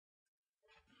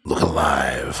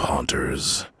alive,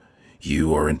 Haunters.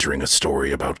 You are entering a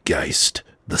story about Geist,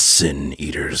 the Sin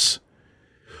Eaters.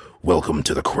 Welcome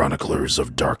to the Chroniclers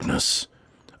of Darkness,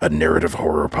 a narrative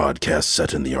horror podcast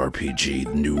set in the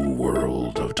RPG New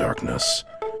World of Darkness.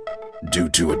 Due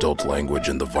to adult language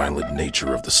and the violent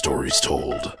nature of the stories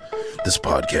told, this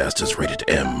podcast is rated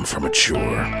M for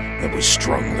mature, and we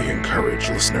strongly encourage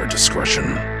listener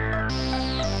discretion.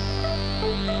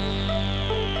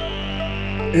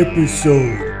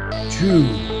 Episode 2,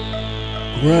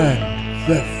 Grand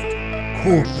Theft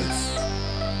Corpus.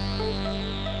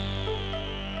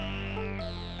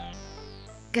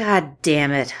 God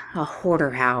damn it, a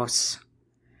hoarder house.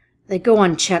 They go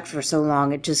unchecked for so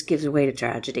long it just gives way to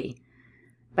tragedy.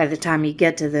 By the time you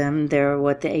get to them, they're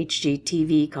what the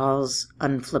HGTV calls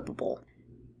unflippable.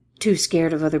 Too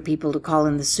scared of other people to call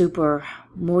in the super,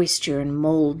 moisture and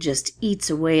mold just eats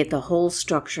away at the whole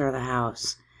structure of the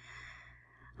house.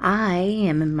 I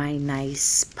am in my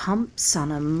nice pumps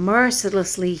on a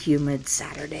mercilessly humid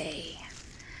Saturday.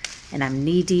 And I'm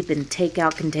knee-deep in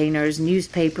takeout containers,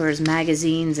 newspapers,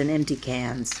 magazines, and empty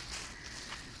cans.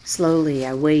 Slowly,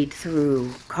 I wade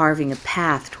through, carving a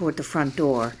path toward the front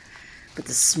door, but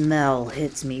the smell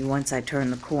hits me once I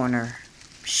turn the corner,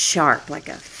 sharp like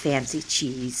a fancy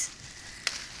cheese.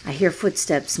 I hear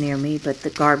footsteps near me, but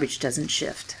the garbage doesn't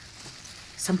shift.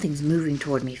 Something's moving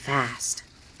toward me fast.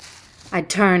 I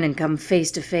turn and come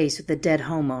face to face with the dead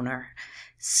homeowner,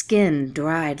 skin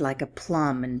dried like a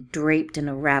plum and draped in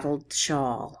a rattled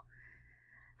shawl.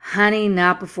 Honey,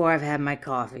 not before I've had my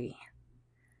coffee.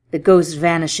 The ghost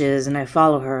vanishes and I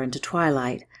follow her into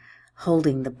twilight,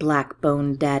 holding the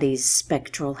black-boned daddy's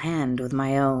spectral hand with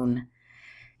my own.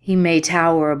 He may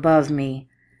tower above me,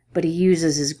 but he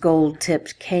uses his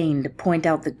gold-tipped cane to point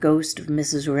out the ghost of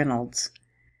Mrs. Reynolds.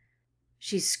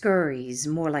 She scurries,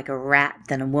 more like a rat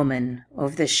than a woman,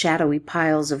 over the shadowy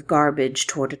piles of garbage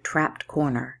toward a trapped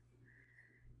corner.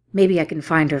 Maybe I can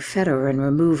find her fetter and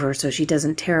remove her so she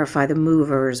doesn't terrify the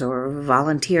movers or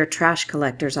volunteer trash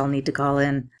collectors I'll need to call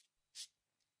in.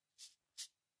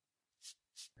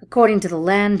 According to the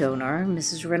landowner,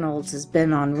 Mrs. Reynolds has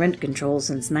been on rent control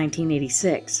since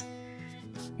 1986.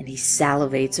 And he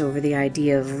salivates over the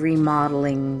idea of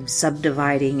remodeling,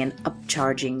 subdividing, and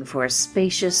upcharging for a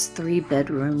spacious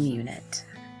 3-bedroom unit.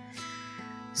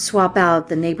 Swap out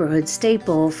the neighborhood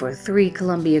staple for 3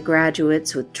 Columbia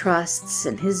graduates with trusts,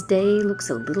 and his day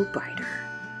looks a little brighter.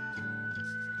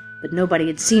 But nobody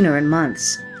had seen her in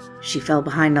months. She fell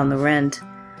behind on the rent,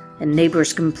 and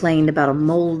neighbors complained about a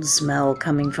mold smell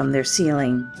coming from their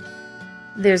ceiling.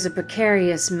 There's a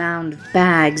precarious mound of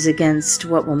bags against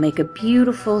what will make a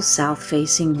beautiful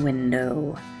south-facing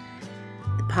window.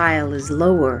 The pile is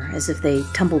lower, as if they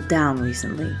tumbled down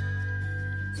recently.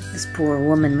 This poor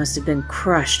woman must have been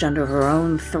crushed under her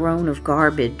own throne of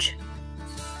garbage.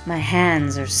 My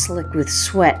hands are slick with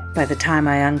sweat by the time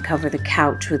I uncover the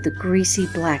couch with the greasy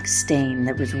black stain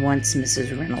that was once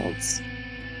Mrs. Reynolds.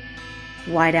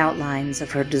 White outlines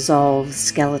of her dissolved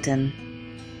skeleton.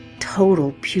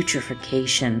 Total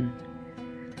putrefaction.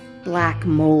 Black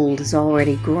mold has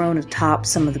already grown atop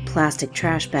some of the plastic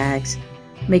trash bags,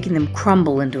 making them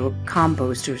crumble into a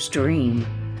composter's dream,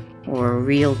 or a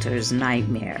realtor's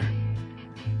nightmare.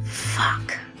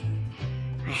 Fuck.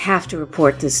 I have to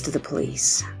report this to the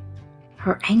police.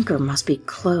 Her anchor must be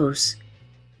close.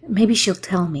 Maybe she'll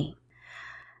tell me.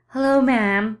 Hello,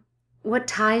 ma'am. What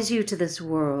ties you to this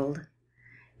world?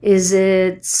 Is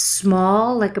it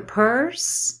small like a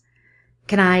purse?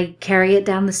 Can I carry it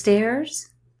down the stairs?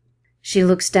 She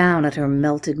looks down at her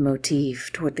melted motif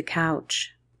toward the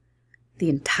couch. The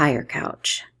entire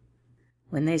couch.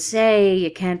 When they say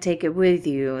you can't take it with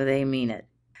you, they mean it.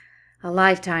 A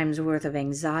lifetime's worth of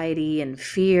anxiety and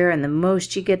fear, and the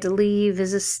most you get to leave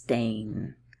is a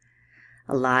stain.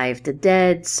 Alive to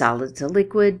dead, solid to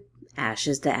liquid,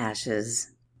 ashes to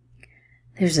ashes.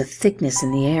 There's a thickness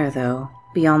in the air, though,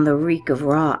 beyond the reek of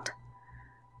rot.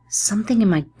 Something in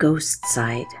my ghost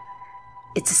sight.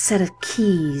 It's a set of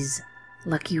keys,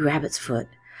 lucky rabbit's foot,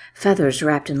 feathers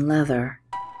wrapped in leather.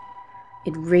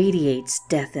 It radiates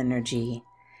death energy,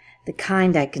 the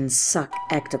kind I can suck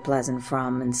ectoplasm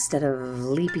from instead of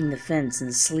leaping the fence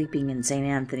and sleeping in St.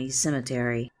 Anthony's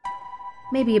Cemetery.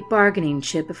 Maybe a bargaining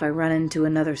chip if I run into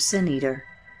another sin eater.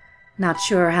 Not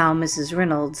sure how Mrs.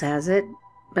 Reynolds has it,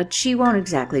 but she won't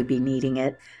exactly be needing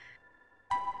it.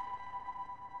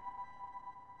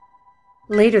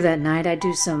 Later that night, I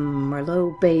do some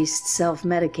Merlot-based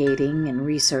self-medicating and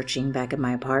researching back at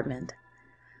my apartment.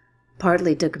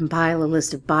 Partly to compile a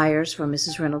list of buyers for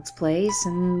Mrs. Reynolds' place,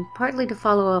 and partly to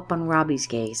follow up on Robbie's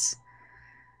case.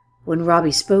 When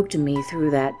Robbie spoke to me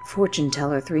through that fortune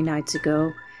teller 3 nights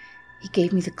ago, He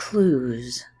gave me the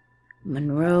clues.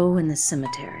 Monroe and the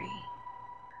cemetery.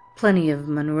 Plenty of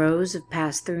Monroes have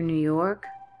passed through New York,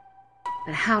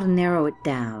 but how to narrow it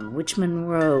down? Which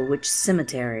Monroe, which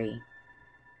cemetery?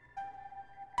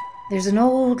 There's an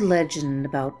old legend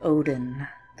about Odin,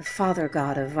 the father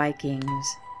god of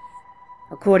Vikings.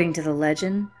 According to the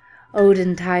legend,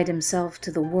 Odin tied himself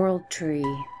to the world tree,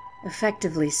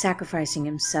 effectively sacrificing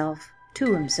himself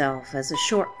to himself as a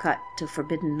shortcut to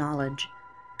forbidden knowledge.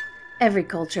 Every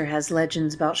culture has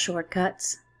legends about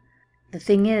shortcuts. The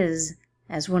thing is,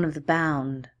 as one of the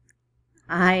bound,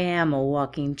 I am a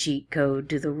walking cheat code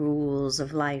to the rules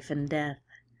of life and death.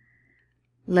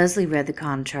 Leslie read the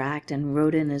contract and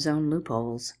wrote in his own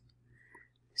loopholes.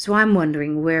 So I'm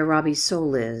wondering where Robbie's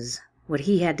soul is, what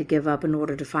he had to give up in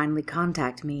order to finally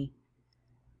contact me.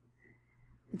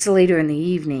 It's later in the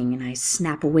evening, and I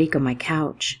snap awake on my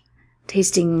couch,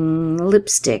 tasting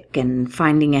lipstick and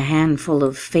finding a handful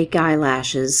of fake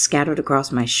eyelashes scattered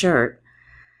across my shirt.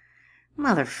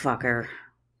 Motherfucker.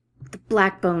 The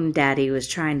Blackbone Daddy was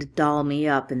trying to doll me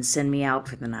up and send me out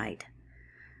for the night.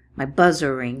 My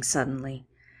buzzer rings suddenly.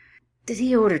 Did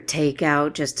he order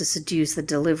takeout just to seduce the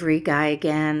delivery guy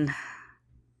again?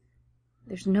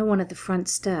 There's no one at the front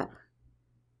step,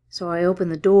 so I open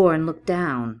the door and look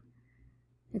down.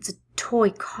 It's a toy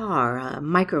car, a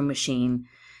micro machine.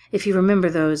 If you remember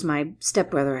those, my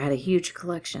stepbrother had a huge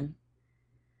collection.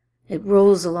 It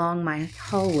rolls along my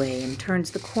hallway and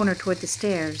turns the corner toward the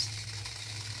stairs.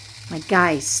 My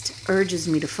Geist urges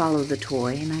me to follow the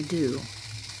toy, and I do.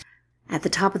 At the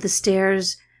top of the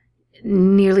stairs,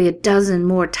 nearly a dozen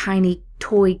more tiny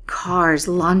toy cars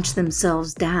launch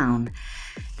themselves down.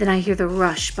 Then I hear the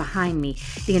rush behind me.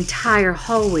 The entire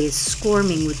hallway is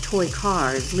squirming with toy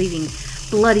cars, leaving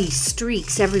bloody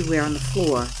streaks everywhere on the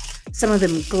floor. Some of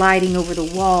them gliding over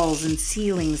the walls and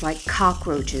ceilings like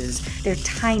cockroaches, their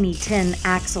tiny tin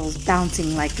axles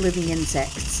bouncing like living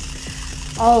insects.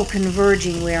 All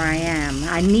converging where I am.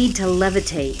 I need to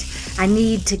levitate. I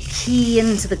need to key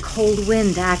into the cold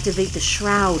wind to activate the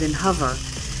shroud and hover.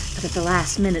 But at the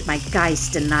last minute, my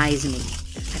Geist denies me.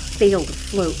 I fail to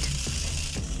float.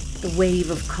 The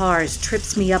wave of cars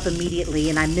trips me up immediately,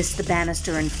 and I miss the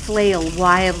banister and flail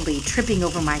wildly, tripping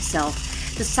over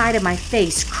myself, the side of my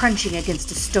face crunching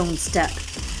against a stone step.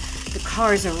 The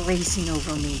cars are racing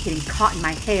over me, getting caught in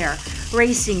my hair,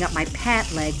 racing up my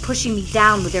pant leg, pushing me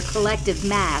down with their collective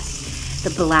mass.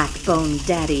 The Blackbone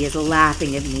Daddy is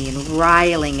laughing at me and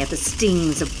riling at the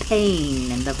stings of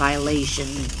pain and the violation.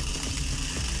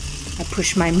 I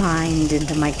push my mind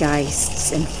into my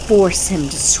Geists and force him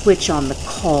to switch on the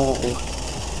call.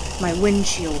 My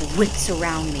windshield whips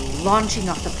around me, launching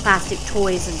off the plastic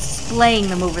toys and splaying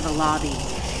them over the lobby.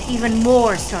 Even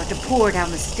more start to pour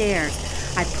down the stairs.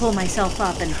 I pull myself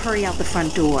up and hurry out the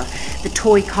front door. The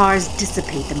toy cars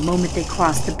dissipate the moment they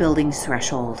cross the building's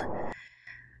threshold.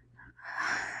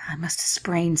 I must have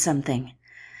sprained something.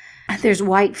 There's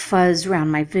white fuzz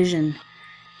around my vision,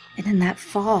 and in that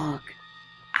fog,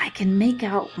 I can make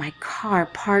out my car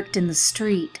parked in the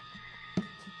street.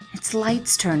 Its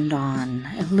lights turned on,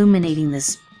 illuminating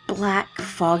this black,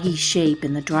 foggy shape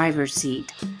in the driver's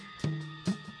seat.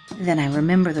 Then I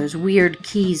remember those weird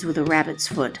keys with a rabbit's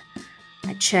foot.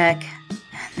 I check,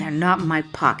 and they're not in my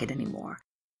pocket anymore.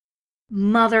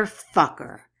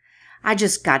 Motherfucker. I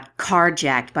just got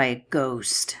carjacked by a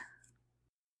ghost.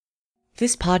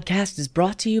 This podcast is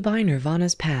brought to you by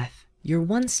Nirvana's Path, your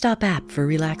one-stop app for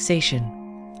relaxation.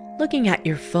 Looking at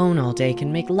your phone all day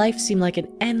can make life seem like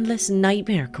an endless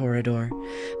nightmare corridor,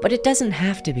 but it doesn't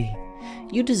have to be.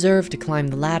 You deserve to climb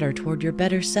the ladder toward your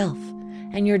better self,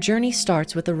 and your journey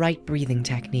starts with the right breathing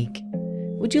technique.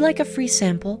 Would you like a free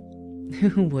sample?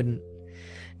 Who wouldn't?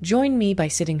 Join me by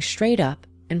sitting straight up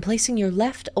and placing your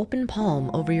left open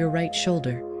palm over your right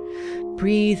shoulder.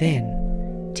 Breathe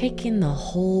in. Take in the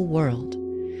whole world.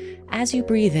 As you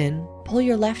breathe in, pull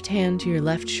your left hand to your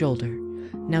left shoulder.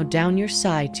 Now down your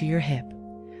side to your hip.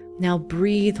 Now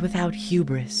breathe without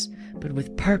hubris, but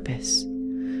with purpose.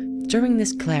 During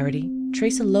this clarity,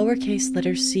 trace a lowercase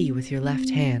letter C with your left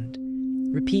hand.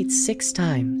 Repeat 6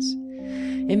 times.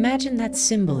 Imagine that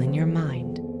symbol in your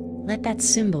mind. Let that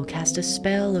symbol cast a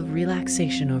spell of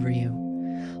relaxation over you.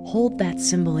 Hold that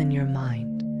symbol in your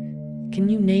mind. Can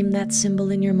you name that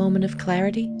symbol in your moment of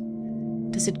clarity?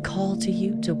 Does it call to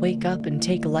you to wake up and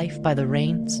take life by the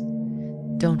reins?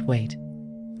 Don't wait.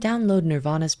 Download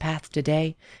Nirvana's Path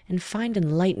today and find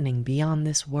enlightening beyond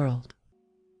this world.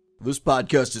 This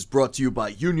podcast is brought to you by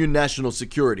Union National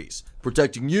Securities,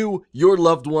 protecting you, your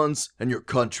loved ones, and your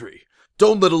country.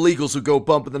 Don't let illegals who go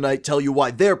bump in the night tell you why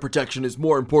their protection is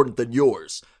more important than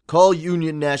yours. Call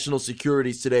Union National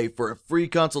Securities today for a free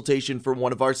consultation from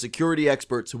one of our security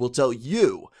experts who will tell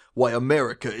you why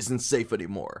America isn't safe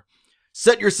anymore.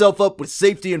 Set yourself up with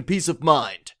safety and peace of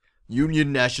mind.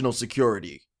 Union National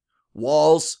Security.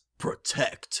 Walls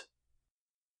protect.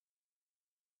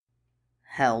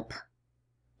 Help.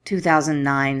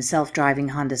 2009 self-driving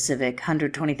Honda Civic,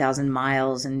 120,000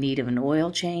 miles, in need of an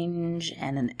oil change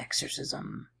and an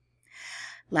exorcism.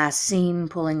 Last seen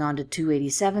pulling onto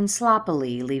 287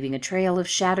 sloppily, leaving a trail of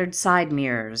shattered side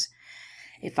mirrors.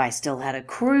 If I still had a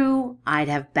crew, I'd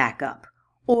have backup.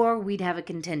 Or we'd have a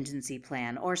contingency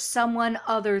plan, or someone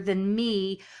other than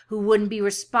me who wouldn't be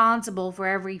responsible for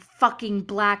every fucking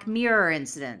Black Mirror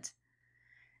incident.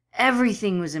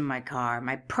 Everything was in my car.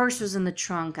 My purse was in the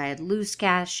trunk. I had loose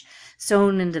cash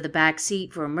sewn into the back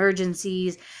seat for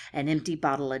emergencies, an empty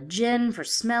bottle of gin for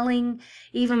smelling.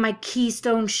 Even my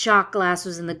Keystone shot glass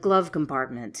was in the glove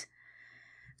compartment.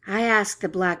 I asked the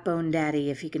Blackbone Daddy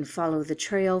if he can follow the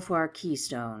trail for our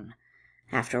Keystone.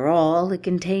 After all, it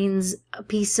contains a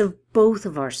piece of both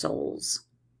of our souls.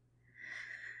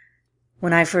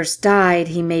 When I first died,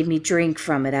 he made me drink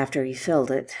from it after he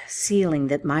filled it, sealing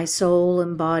that my soul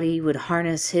and body would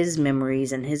harness his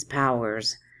memories and his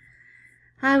powers.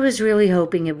 I was really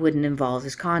hoping it wouldn't involve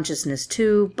his consciousness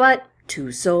too, but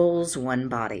 2 souls, 1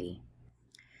 body.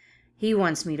 He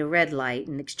wants me to red light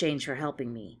in exchange for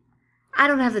helping me. I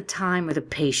don't have the time or the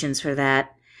patience for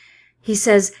that. He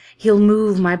says he'll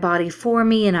move my body for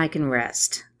me and I can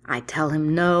rest. I tell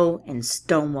him no and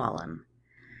stonewall him.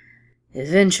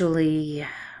 Eventually,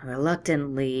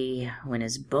 reluctantly, when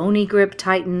his bony grip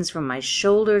tightens from my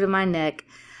shoulder to my neck,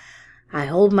 I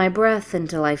hold my breath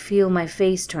until I feel my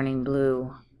face turning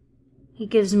blue. He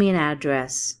gives me an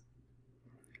address.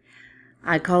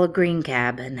 I call a green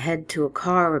cab and head to a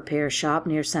car repair shop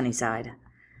near Sunnyside.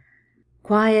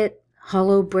 Quiet,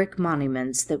 hollow brick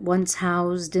monuments that once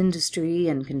housed industry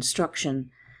and construction,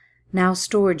 now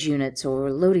storage units or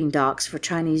loading docks for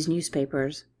Chinese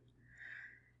newspapers.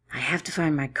 I have to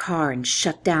find my car and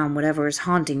shut down whatever is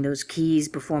haunting those keys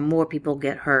before more people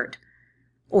get hurt.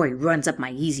 Or he runs up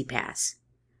my easy pass.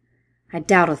 I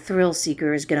doubt a thrill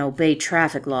seeker is going to obey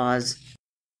traffic laws.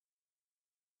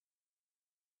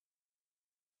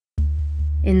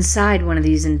 Inside one of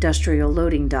these industrial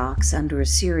loading docks, under a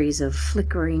series of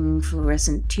flickering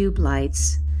fluorescent tube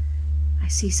lights, I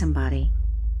see somebody.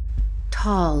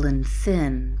 Tall and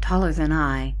thin, taller than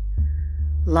I.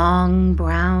 Long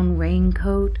brown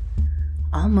raincoat,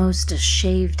 almost a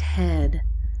shaved head.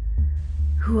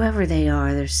 Whoever they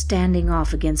are, they're standing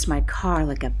off against my car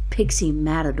like a pixie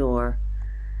matador.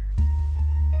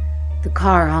 The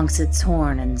car honks its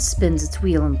horn and spins its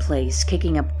wheel in place,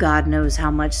 kicking up God knows how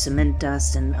much cement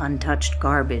dust and untouched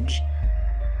garbage.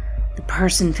 The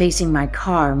person facing my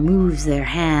car moves their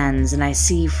hands, and I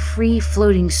see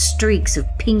free-floating streaks of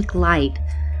pink light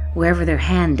wherever their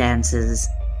hand dances.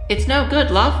 "It's no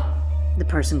good, love," the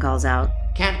person calls out.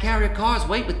 "Can't carry a car's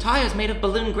weight with tires made of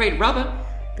balloon-grade rubber."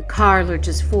 The car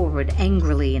lurches forward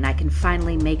angrily, and I can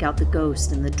finally make out the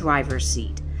ghost in the driver's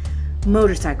seat.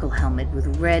 Motorcycle helmet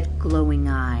with red glowing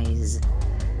eyes.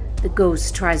 The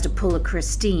ghost tries to pull a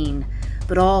Christine,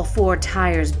 but all 4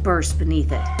 tires burst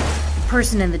beneath it. The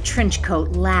person in the trench coat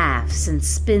laughs and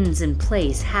spins in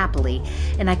place happily,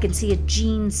 and I can see a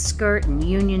jean skirt and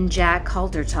Union Jack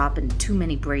halter top and too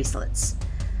many bracelets.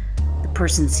 The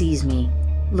person sees me,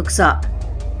 looks up,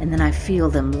 and then I feel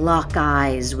them lock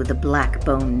eyes with the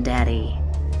Blackbone Daddy.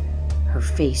 Her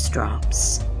face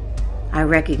drops. I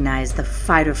recognize the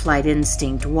fight-or-flight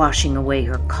instinct washing away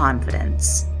her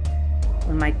confidence.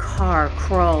 When my car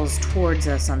crawls towards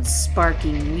us on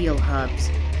sparking wheel hubs,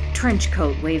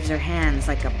 Trenchcoat waves her hands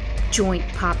like a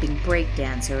joint-popping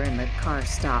breakdancer, and the car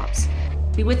stops.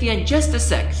 "Be with you in just a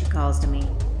sec," She calls to me.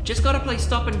 "Just gotta play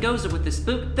stop and gozer with this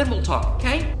spook, then we'll talk,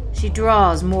 okay?" She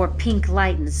draws more pink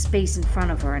light into space in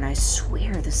front of her, and I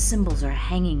swear the symbols are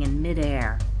hanging in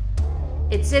midair.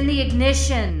 "It's in the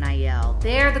ignition," I yell.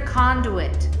 "They're the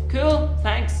conduit." "Cool,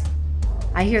 thanks."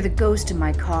 I hear the ghost in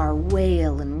my car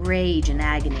wail in rage and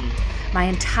agony. My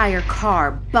entire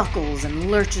car buckles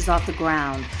and lurches off the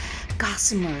ground.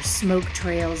 Gossamer smoke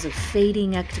trails of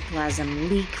fading ectoplasm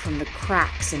leak from the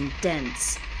cracks and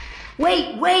dents.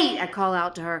 "Wait, wait!" I call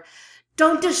out to her.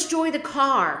 "Don't destroy the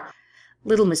car!"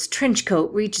 Little Miss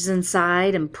Trenchcoat reaches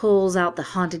inside and pulls out the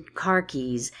haunted car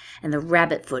keys, and the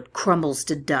rabbit foot crumbles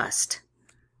to dust.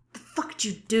 "The fuck'd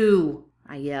you do?"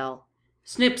 I yell.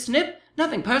 "Snip, snip,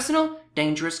 nothing personal.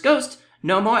 Dangerous ghost.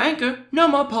 No more anchor, no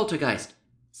more poltergeist.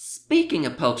 Speaking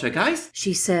of poltergeist,"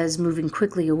 she says, moving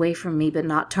quickly away from me but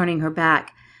not turning her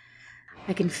back.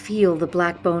 I can feel the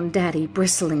Blackbone Daddy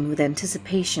bristling with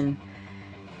anticipation.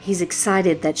 He's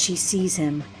excited that she sees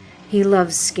him. He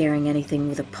loves scaring anything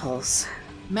with a pulse.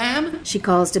 Ma'am, She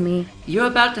calls to me. you're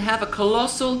about to have a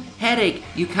colossal headache.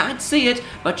 You can't see it,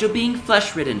 but you're being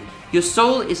flesh-ridden. Your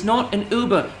soul is not an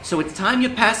Uber, so it's time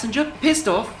your passenger pissed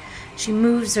off. She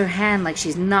moves her hand like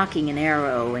she's knocking an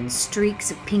arrow, and streaks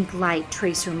of pink light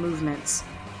trace her movements.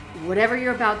 Whatever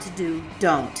you're about to do,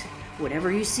 don't.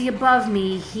 Whatever you see above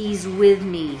me, he's with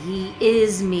me. He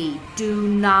is me. Do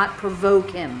not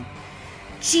provoke him.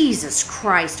 Jesus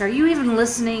Christ, are you even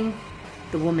listening?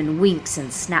 The woman winks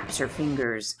and snaps her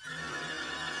fingers.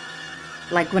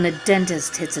 Like when a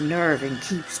dentist hits a nerve and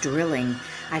keeps drilling,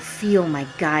 I feel my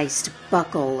Geist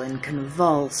buckle and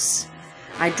convulse.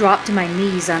 I drop to my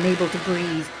knees, unable to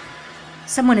breathe.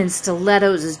 Someone in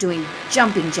stilettos is doing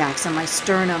jumping jacks on my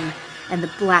sternum, and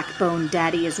the black-boned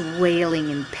daddy is wailing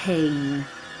in pain.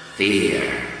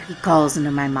 Fear. He calls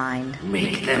into my mind.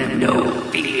 Make them know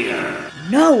fear.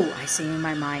 No, I say in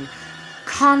my mind.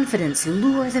 Confidence,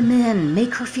 lure them in.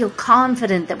 Make her feel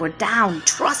confident that we're down.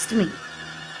 Trust me.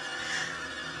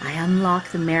 I unlock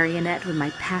the marionette with my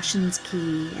passion's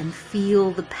key and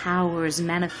feel the powers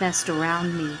manifest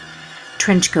around me.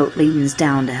 Trenchcoat leans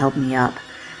down to help me up.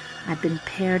 I've been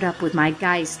paired up with my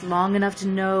Geist long enough to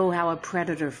know how a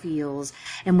predator feels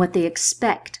and what they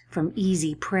expect from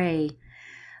easy prey.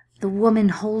 The woman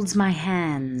holds my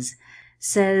hands,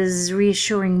 says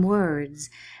reassuring words,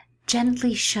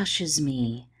 gently shushes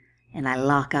me, and I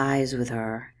lock eyes with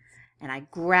her. And I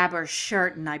grab her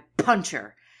shirt and I punch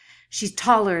her. She's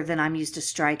taller than I'm used to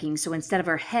striking, so instead of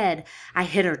her head, I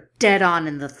hit her dead on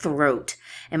in the throat,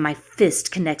 and my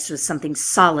fist connects with something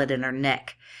solid in her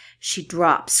neck. She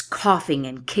drops, coughing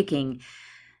and kicking.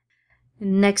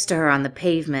 Next to her on the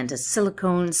pavement, a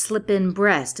silicone slip-in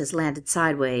breast has landed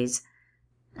sideways.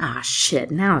 Ah,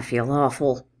 shit, now I feel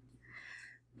awful.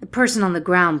 The person on the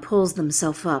ground pulls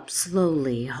themselves up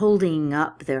slowly, holding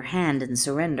up their hand in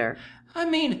surrender. I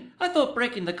mean, I thought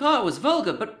breaking the car was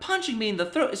vulgar, but punching me in the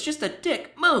throat is just a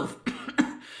dick move.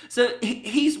 So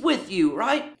he's with you,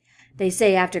 right? They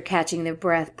say after catching their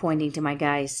breath, pointing to my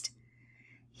Geist.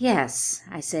 Yes,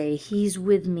 I say, he's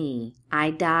with me.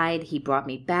 I died, he brought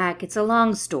me back. It's a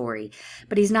long story,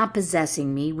 but he's not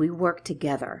possessing me. We work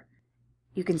together.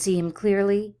 You can see him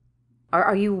clearly?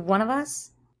 Are you one of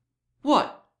us?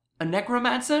 What? A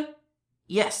necromancer?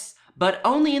 Yes, but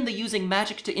only in the using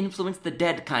magic to influence the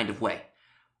dead kind of way.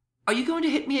 Are you going to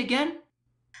hit me again?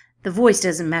 The voice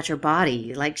doesn't match her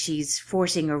body, like she's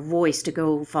forcing her voice to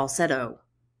go falsetto.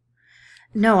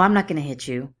 No, I'm not going to hit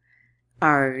you.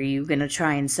 Are you going to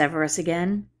try and sever us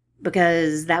again?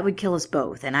 Because that would kill us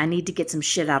both, and I need to get some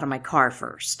shit out of my car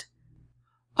first.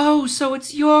 Oh, so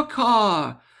it's your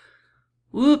car.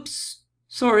 Whoops.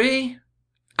 Sorry.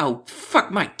 Oh,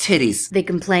 fuck my titties. They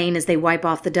complain as they wipe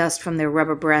off the dust from their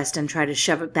rubber breast and try to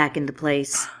shove it back into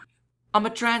place. I'm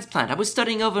a transplant. I was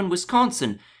studying over in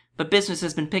Wisconsin, but business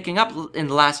has been picking up in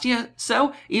the last year,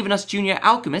 so even us junior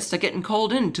alchemists are getting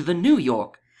called in to the New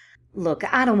York. Look,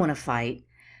 I don't want to fight.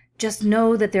 Just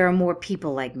know that there are more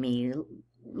people like me,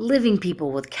 living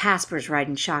people with Caspers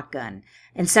riding shotgun.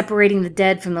 And separating the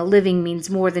dead from the living means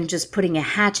more than just putting a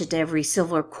hatchet to every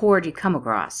silver cord you come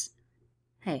across.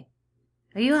 Hey,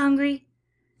 are you hungry?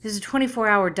 There's a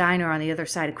 24-hour diner on the other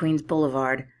side of Queens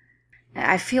Boulevard.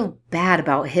 I feel bad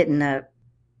about hitting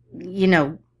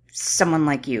someone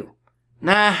like you.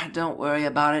 Nah, don't worry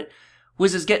about it.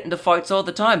 Wizards get into fights all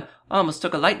the time. I almost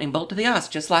took a lightning bolt to the ass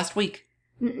just last week.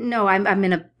 No, I'm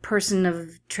in a person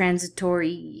of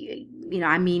transitory,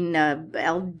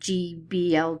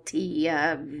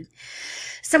 LGBLT,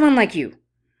 someone like you.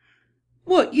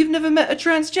 What, you've never met a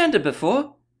transgender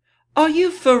before? Are you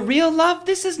for real, love?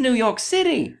 This is New York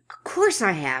City. Of course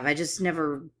I have. I just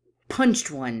never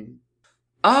punched one.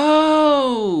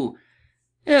 Oh!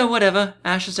 Yeah, whatever.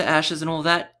 Ashes to ashes and all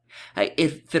that. Hey,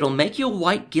 if it'll make your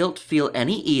white guilt feel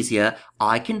any easier,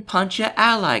 I can punch your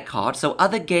ally card so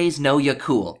other gays know you're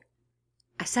cool.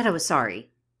 I said I was sorry.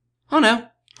 Oh no,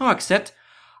 I'll accept.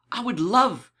 I would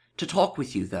love to talk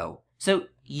with you, though. So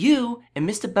you and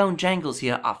Mr. Bone Jangles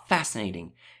here are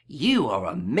fascinating. You are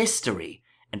a mystery.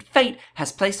 And fate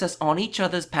has placed us on each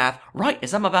other's path right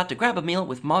as I'm about to grab a meal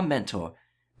with my mentor.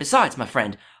 Besides, my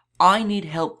friend, I need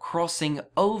help crossing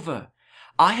over.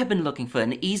 I have been looking for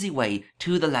an easy way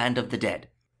to the land of the dead.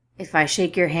 If I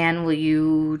shake your hand, will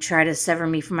you try to sever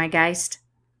me from my Geist?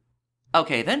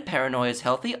 Okay then, paranoia's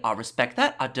healthy. I'll respect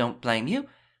that. I don't blame you.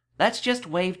 Let's just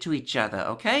wave to each other,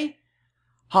 okay?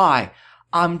 Hi,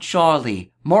 I'm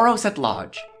Charlie, Moros at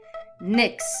Large.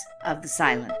 Nyx of the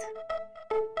Silent.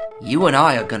 You and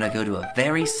I are gonna go to a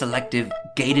very selective,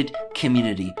 gated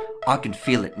community. I can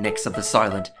feel it, Nyx of the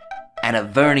Silent. An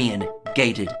Avernian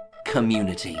gated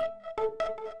community.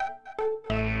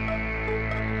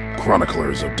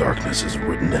 Chroniclers of Darkness is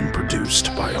written and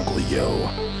produced by Uncle Yo,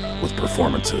 with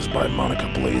performances by Monica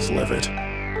Blaze Levitt.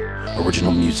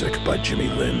 Original music by Jimmy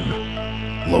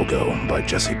Lynn. Logo by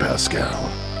Jesse Pascal.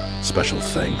 Special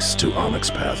thanks to Onyx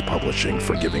Path Publishing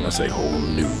for giving us a whole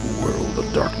new world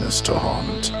of darkness to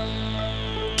haunt.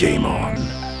 Game on.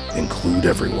 Include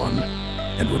everyone.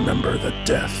 And remember that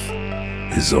death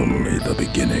is only the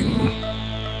beginning.